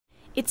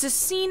It's a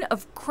scene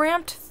of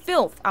cramped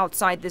filth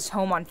outside this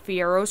home on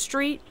Fierro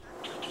Street.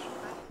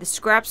 The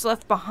scraps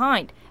left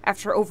behind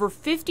after over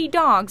 50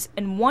 dogs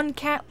and one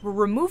cat were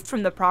removed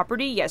from the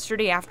property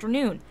yesterday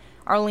afternoon.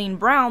 Arlene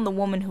Brown, the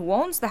woman who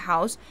owns the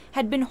house,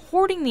 had been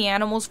hoarding the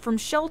animals from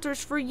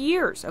shelters for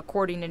years,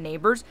 according to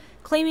neighbors,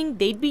 claiming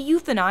they'd be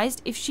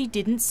euthanized if she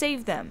didn't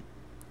save them.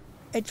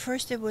 At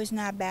first it was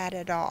not bad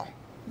at all,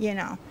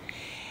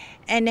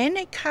 And then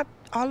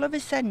all of a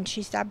sudden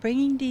she started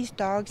bringing these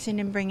dogs in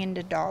and bringing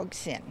the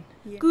dogs in.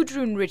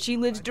 Gudrun Ritchie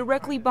lives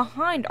directly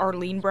behind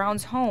Arlene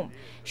Brown's home.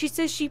 She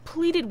says she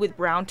pleaded with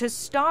Brown to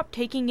stop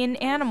taking in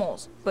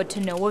animals, but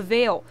to no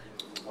avail.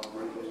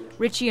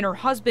 Ritchie and her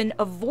husband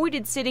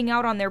avoided sitting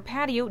out on their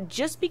patio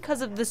just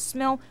because of the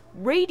smell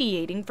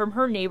radiating from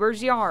her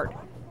neighbor's yard.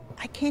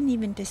 I can't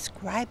even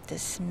describe the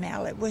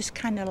smell. It was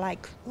kind of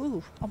like,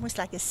 almost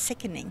like a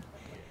sickening.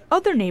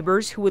 Other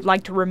neighbors who would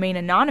like to remain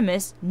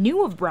anonymous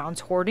knew of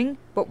Brown's hoarding,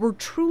 but were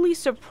truly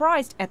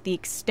surprised at the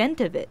extent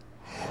of it.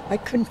 I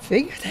couldn't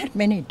figure that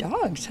many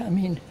dogs,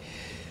 in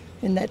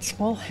that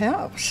small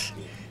house.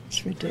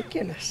 It's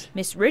ridiculous.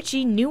 Miss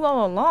Ritchie knew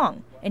all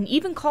along and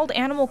even called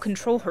animal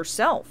control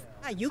herself.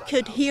 You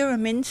could hear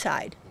them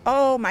inside.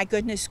 Oh, my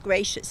goodness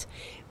gracious.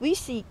 We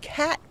see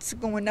cats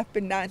going up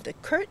and down the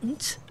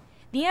curtains.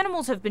 The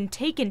animals have been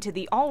taken to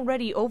the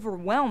already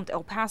overwhelmed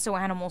El Paso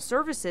Animal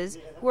Services,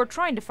 who are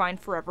trying to find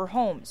forever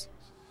homes.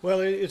 Well,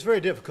 it's very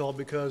difficult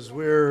because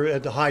we're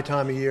at the high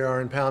time of year,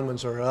 our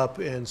impoundments are up,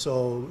 and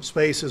so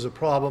space is a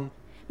problem.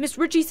 Miss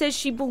Ritchie says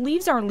she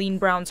believes Arlene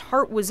Brown's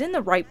heart was in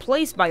the right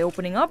place by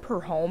opening up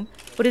her home,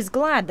 but is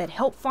glad that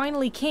help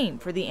finally came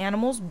for the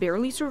animals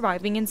barely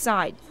surviving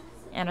inside.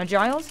 Anna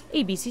Giles,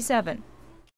 ABC 7.